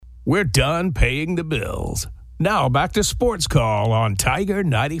We're done paying the bills. Now back to Sports Call on Tiger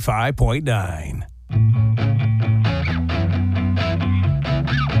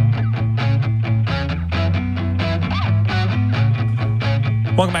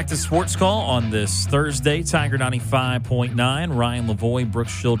Welcome back to Sports Call on this Thursday. Tiger 95.9. Ryan Lavoie,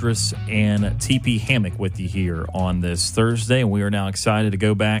 Brooks Childress, and TP Hammock with you here on this Thursday. And we are now excited to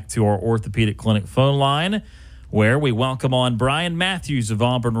go back to our orthopedic clinic phone line, where we welcome on Bryan Matthews of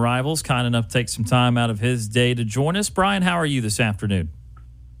Auburn Rivals, kind enough to take some time out of his day to join us. Bryan, how are you this afternoon?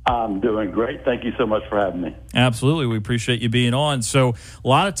 I'm doing great. Thank you so much for having me. Absolutely. We appreciate you being on. So a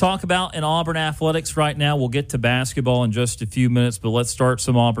lot of talk about in Auburn athletics right now. We'll get to basketball in just a few minutes, but let's start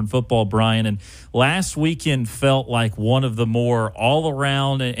some Auburn football, Bryan. And last weekend felt like one of the more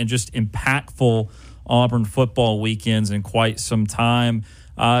all-around and just impactful Auburn football weekends in quite some time.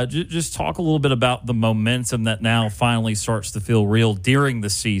 Just talk a little bit about the momentum that now finally starts to feel real during the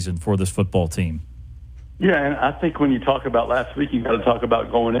season for this football team. Yeah, and I think when you talk about last week, you got to talk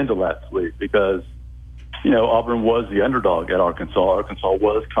about going into last week because, you know, Auburn was the underdog at Arkansas. Arkansas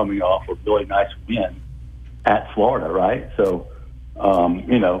was coming off a really nice win at Florida, right? So,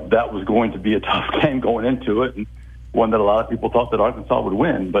 you know, that was going to be a tough game going into it, and one that a lot of people thought that Arkansas would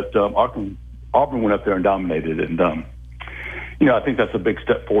win. But Auburn went up there and dominated, and you know, I think that's a big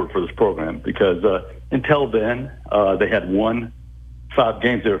step forward for this program because until then, they had won 5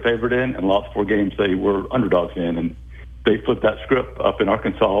 games they were favored in and lost 4 games they were underdogs in. And they flipped that script up in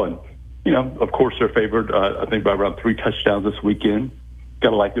Arkansas. And, you know, of course, they're favored, I think, by around 3 touchdowns this weekend. Got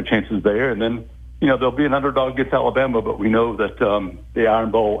to like their chances there. And then, you know, they'll be an underdog against Alabama, but we know that the Iron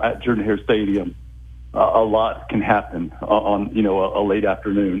Bowl at Jordan-Hare Stadium, a lot can happen on, you know, a late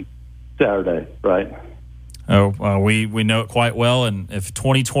afternoon Saturday, right? Oh, we know it quite well, and if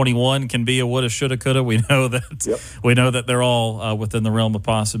 2021 can be a woulda, shoulda, coulda, we know that they're all within the realm of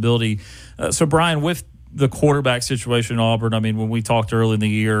possibility. So, Bryan, with the quarterback situation in Auburn, I mean, when we talked early in the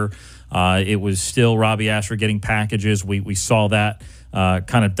year, it was still Robbie Asher getting packages. We saw that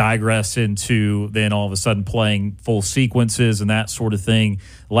kind of digress into then all of a sudden playing full sequences and that sort of thing.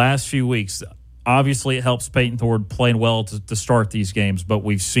 Last few weeks, obviously, it helps Peyton Thorne playing well to start these games, but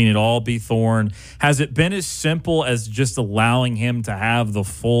we've seen it all be Thorne. Has it been as simple as just allowing him to have the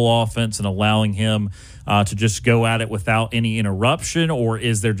full offense and allowing him to just go at it without any interruption, or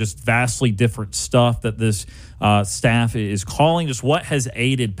is there just vastly different stuff that this staff is calling? Just what has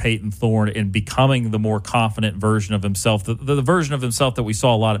aided Peyton Thorne in becoming the more confident version of himself, the version of himself that we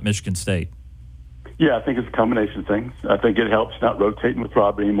saw a lot at Michigan State? Yeah, I think it's a combination of things. I think it helps not rotating with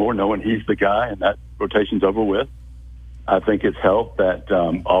Rob anymore, knowing he's the guy and that rotation's over with. I think it's helped that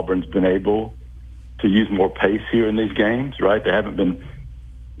Auburn's been able to use more pace here in these games, right? They haven't been,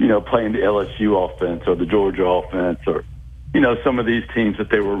 you know, playing the LSU offense or the Georgia offense or, you know, some of these teams that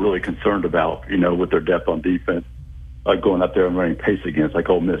they were really concerned about, you know, with their depth on defense, going up there and running pace against, like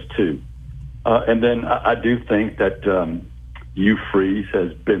Ole Miss too. And then I do think that Hugh Freeze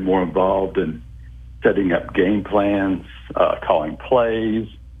has been more involved in setting up game plans, calling plays.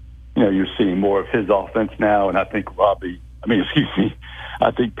 You know, you're seeing more of his offense now, and I think I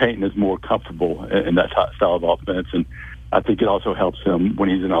think Peyton is more comfortable in that style of offense, and I think it also helps him when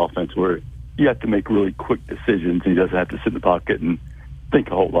he's in offense where you have to make really quick decisions. He doesn't have to sit in the pocket and think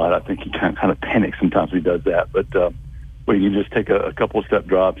a whole lot. I think he kind of panics sometimes when he does that, but when you can just take a couple of step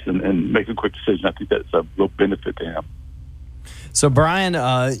drops and make a quick decision, I think that's a real benefit to him. So, Bryan,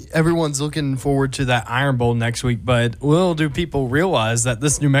 everyone's looking forward to that Iron Bowl next week, but little do people realize that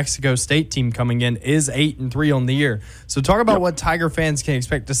this New Mexico State team coming in is 8-3 on the year. So talk about what Tiger fans can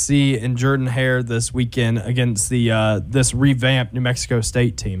expect to see in Jordan-Hare this weekend against the this revamped New Mexico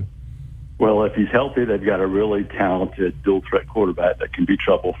State team. Well, if he's healthy, they've got a really talented dual-threat quarterback that can be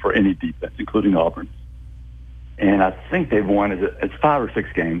trouble for any defense, including Auburn. And I think they've won, it's 5 or 6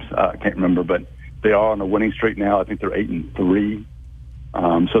 games. I can't remember, but they are on a winning streak now. I think they're 8-3.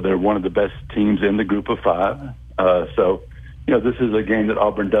 So they're one of the best teams in the group of 5. So, you know, this is a game that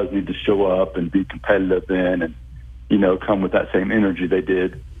Auburn does need to show up and be competitive in and, you know, come with that same energy they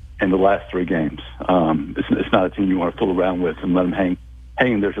did in the last 3 games. It's not a team you want to fool around with and let them hang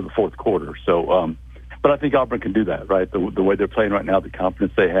in there to the fourth quarter. So, but I think Auburn can do that, right? The way they're playing right now, the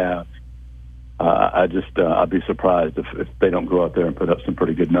confidence they have. I'd be surprised if they don't go out there and put up some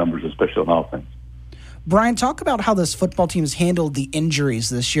pretty good numbers, especially on offense. Bryan, talk about how this football team has handled the injuries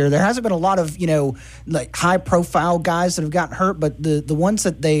this year. There hasn't been a lot of, you know, like high-profile guys that have gotten hurt, but the ones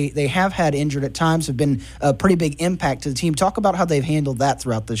that they have had injured at times have been a pretty big impact to the team. Talk about how they've handled that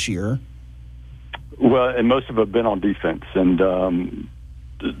throughout this year. Well, and most of them have been on defense, and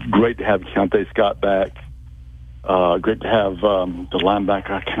great to have Keontae Scott back. Great to have the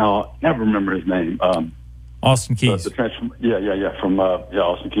linebacker. I cannot never remember his name. Austin Keys. The from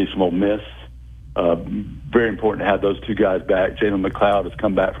Austin Keys from Ole Miss. Very important to have those two guys back. Jalen McLeod has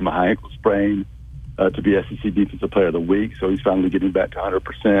come back from a high ankle sprain to be SEC Defensive Player of the Week, so he's finally getting back to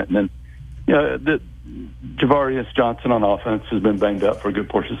 100%. And then, Javarius Johnson on offense has been banged up for a good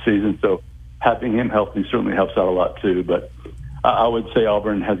portion of the season, so having him healthy certainly helps out a lot too. But I would say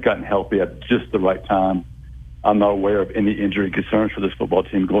Auburn has gotten healthy at just the right time. I'm not aware of any injury concerns for this football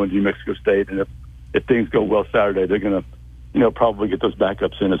team going to New Mexico State, and if things go well Saturday, they're going to, probably get those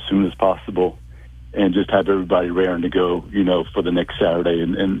backups in as soon as possible, and just have everybody raring to go, for the next Saturday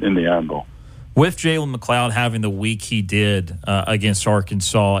in the Iron Bowl. With Jalen McLeod having the week he did against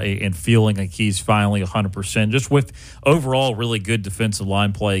Arkansas and feeling like he's finally 100%, just with overall really good defensive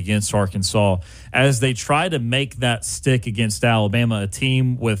line play against Arkansas, as they try to make that stick against Alabama, a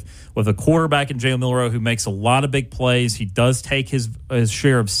team with a quarterback in Jalen Milroe who makes a lot of big plays. He does take his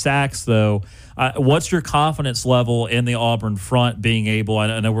share of sacks, though. What's your confidence level in the Auburn front being able,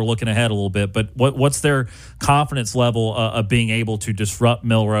 I know we're looking ahead a little bit, but what's their confidence level of being able to disrupt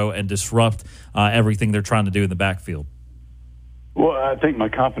Milroe and disrupt everything they're trying to do in the backfield? Well, I think my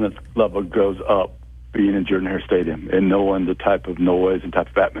confidence level goes up being in Jordan-Hare Stadium and knowing the type of noise and type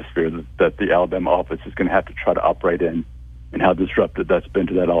of atmosphere that the Alabama offense is going to have to try to operate in, and how disruptive that's been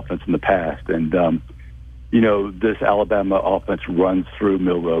to that offense in the past. And, this Alabama offense runs through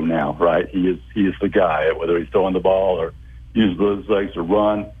Milroe now, right? He is the guy, whether he's throwing the ball or uses his legs to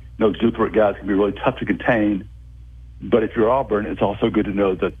run. Exuberant guys can be really tough to contain. But if you're Auburn, it's also good to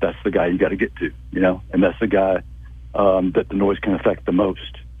know that that's the guy you got to get to, and that's the guy that the noise can affect the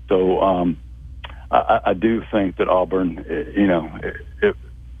most. So I do think that Auburn, as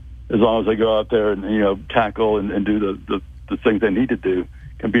long as they go out there and, tackle and do the things they need to do,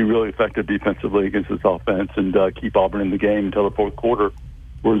 can be really effective defensively against this offense and keep Auburn in the game until the fourth quarter,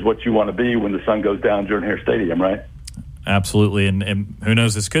 whereas what you want to be when the sun goes down during Hare Stadium, right? Absolutely, and who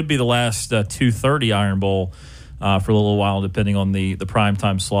knows, this could be the last 2:30 Iron Bowl for a little while, depending on the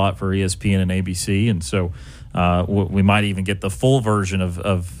primetime slot for ESPN and ABC, and so we might even get the full version of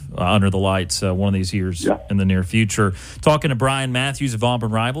Under the Lights one of these years in the near future. Talking to Bryan Matthews of Auburn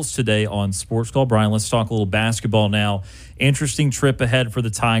Rivals today on Sports Call. Bryan, let's talk a little basketball now. Interesting trip ahead for the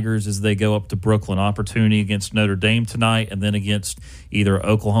Tigers as they go up to Brooklyn. Opportunity against Notre Dame tonight, and then against either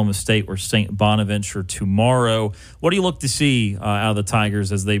Oklahoma State or St. Bonaventure tomorrow. What do you look to see out of the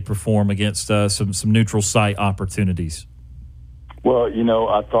Tigers as they perform against some neutral site opportunities? Well,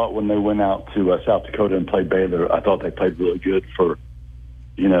 I thought when they went out to South Dakota and played Baylor, I thought they played really good for,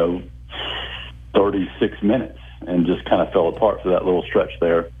 36 minutes and just kind of fell apart for that little stretch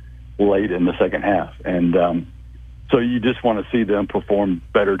there late in the second half. And so you just want to see them perform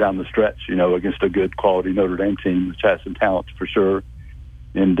better down the stretch, against a good quality Notre Dame team, which has some talent for sure.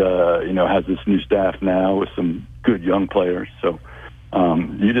 And, has this new staff now with some good young players. So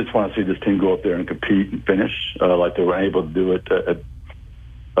you just want to see this team go up there and compete and finish like they were able to do it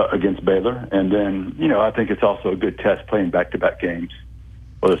against Baylor. And then, I think it's also a good test playing back-to-back games,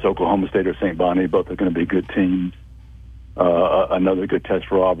 whether it's Oklahoma State or St. Bonnie. Both are going to be good teams. Another good test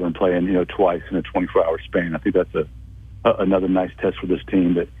for Auburn playing, twice in a 24-hour span. I think that's another nice test for this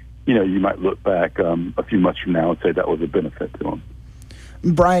team that, you might look back a few months from now and say that was a benefit to them.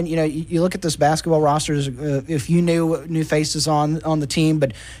 Bryan, you look at this basketball roster. If you knew new faces on the team,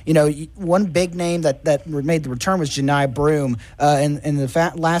 but one big name that made the return was Janai Broome. In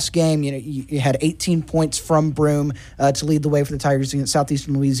the last game, you had 18 points from Broome to lead the way for the Tigers against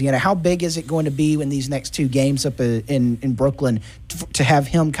Southeastern Louisiana. How big is it going to be in these next two games up in Brooklyn to have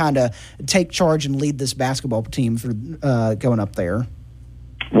him kind of take charge and lead this basketball team for going up there?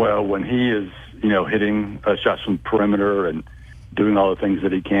 Well, when he is hitting shots from perimeter and doing all the things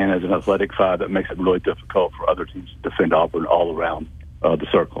that he can as an athletic five, that makes it really difficult for other teams to defend Auburn all around the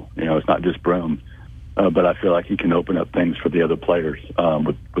circle. It's not just Broome, but I feel like he can open up things for the other players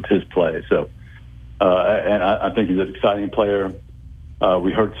with his play. So, and I think he's an exciting player.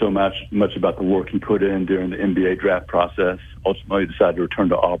 We heard so much about the work he put in during the NBA draft process. Ultimately, he decided to return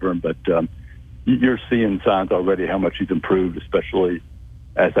to Auburn, but you're seeing signs already how much he's improved, especially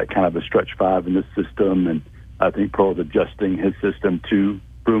as that kind of a stretch five in this system. And I think Pearl's adjusting his system to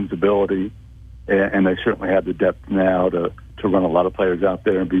Broome's ability, and they certainly have the depth now to run a lot of players out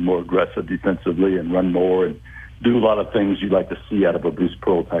there and be more aggressive defensively and run more and do a lot of things you'd like to see out of a Bruce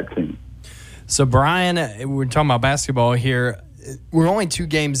Pearl type team. So, Bryan, we're talking about basketball here. we're only 2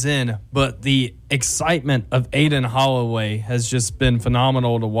 games in, but the excitement of Aiden Holloway has just been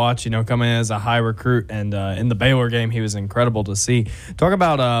phenomenal to watch, coming in as a high recruit. And in the Baylor game, he was incredible to see. Talk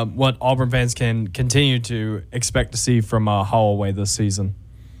about what Auburn fans can continue to expect to see from Holloway this season.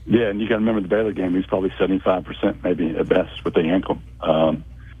 Yeah, and you got to remember the Baylor game, he's probably 75% maybe at best with the ankle.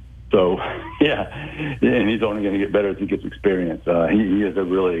 So, and he's only going to get better as he gets experience. He is a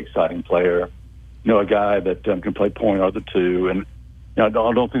really exciting player. A guy that can play point or the two, and I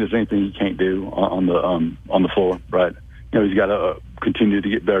don't think there's anything he can't do on the floor. Right? He's got to continue to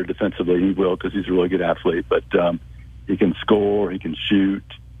get better defensively. He will, because he's a really good athlete. But he can score, he can shoot,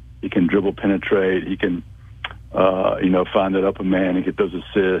 he can dribble, penetrate, he can find that open man and get those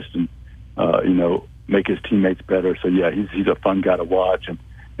assists, and make his teammates better. So he's a fun guy to watch. And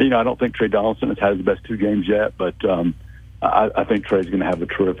I don't think Trey Donaldson has had his best 2 games yet, but I think Trey's going to have a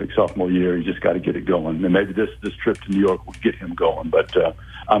terrific sophomore year. He's just got to get it going. And maybe this trip to New York will get him going. But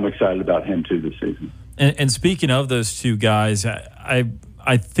I'm excited about him, too, this season. And speaking of those 2 guys,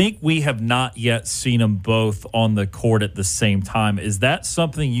 I think we have not yet seen them both on the court at the same time. Is that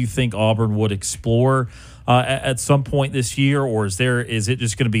something you think Auburn would explore at some point this year, or is it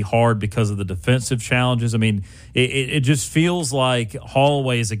just going to be hard because of the defensive challenges? I mean, it just feels like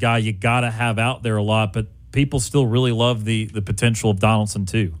Holloway is a guy you got to have out there a lot, but people still really love the potential of Donaldson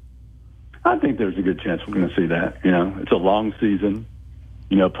too. I think there's a good chance we're going to see that. It's a long season.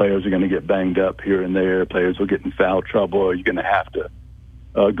 Players are going to get banged up here and there. Players will get in foul trouble. You're going to have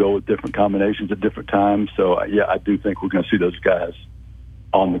to go with different combinations at different times. So, I do think we're going to see those guys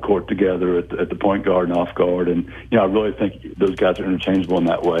on the court together at the point guard and off guard. And, I really think those guys are interchangeable in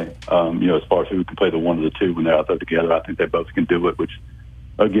that way. As far as who can play the one or the two when they're out there together, I think they both can do it, which,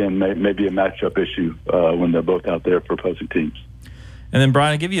 again, may be a matchup issue when they're both out there for opposing teams. And then,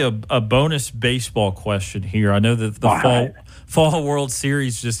 Bryan, I'll give you a bonus baseball question here. I know that the fall World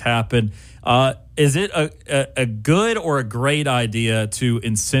Series just happened. Is it a good or a great idea to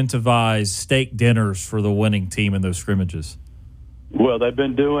incentivize steak dinners for the winning team in those scrimmages? Well, they've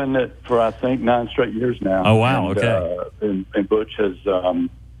been doing it for, I think, 9 straight years now. Oh, wow, okay. And Butch has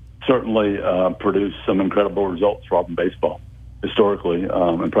certainly produced some incredible results for Auburn baseball, historically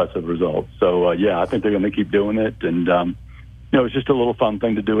impressive results. So, I think they're going to keep doing it. And, it's just a little fun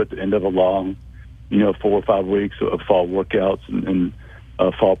thing to do at the end of a long, 4 or 5 weeks of fall workouts and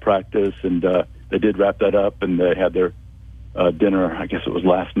fall practice. And they did wrap that up, and they had their dinner, I guess it was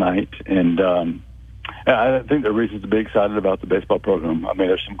last night. And I think there are reasons to be excited about the baseball program. I mean,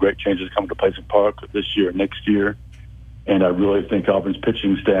 there's some great changes coming to Payson Park this year, next year. And I really think Auburn's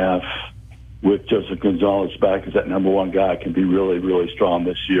pitching staff, with Joseph Gonzalez back as that number 1 guy, can be really, really strong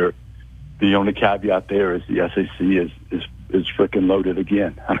this year. The only caveat there is the SEC is freaking loaded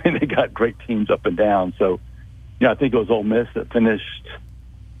again. I mean, they got great teams up and down. So, I think it was Ole Miss that finished,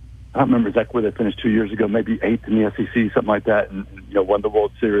 I don't remember exactly where they finished 2 years ago, maybe 8th in the SEC, something like that, and won the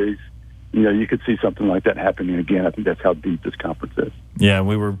World Series. You could see something like that happening again. I think that's how deep this conference is. Yeah,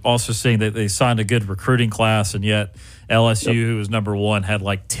 we were also seeing that they signed a good recruiting class, and yet LSU, who was number 1, had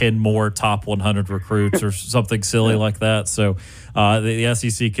like 10 more top 100 recruits or something silly like that. So the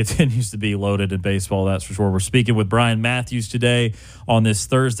SEC continues to be loaded in baseball, that's for sure. We're speaking with Bryan Matthews today on this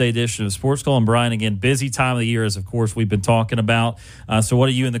Thursday edition of Sports Call. And Bryan, again, busy time of the year, as of course we've been talking about. So what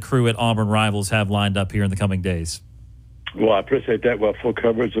do you and the crew at Auburn Rivals have lined up here in the coming days? Well, I appreciate that. Well, full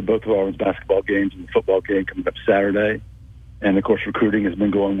coverage of both of Auburn's basketball games and the football game coming up Saturday. And, of course, recruiting has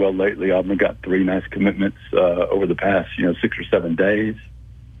been going well lately. Auburn got 3 nice commitments over the past, 6 or 7 days.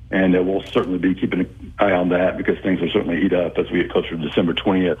 And we'll certainly be keeping an eye on that because things will certainly heat up as we get closer to December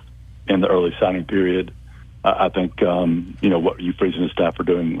 20th in the early signing period. I think, what you Freeze and the staff are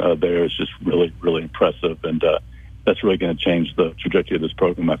doing there is just really, really impressive. And that's really going to change the trajectory of this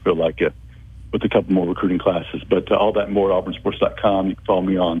program, I feel like, with a couple more recruiting classes. But all that and more at auburnsports.com. You can follow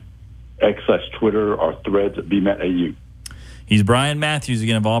me on X/Twitter or Threads at BMattAU. He's Bryan Matthews,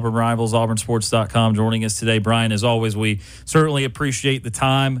 again, of Auburn Rivals, auburnsports.com, joining us today. Bryan, as always, we certainly appreciate the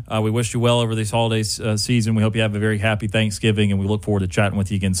time. We wish you well over this holiday season. We hope you have a very happy Thanksgiving, and we look forward to chatting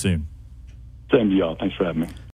with you again soon. Same to y'all. Thanks for having me.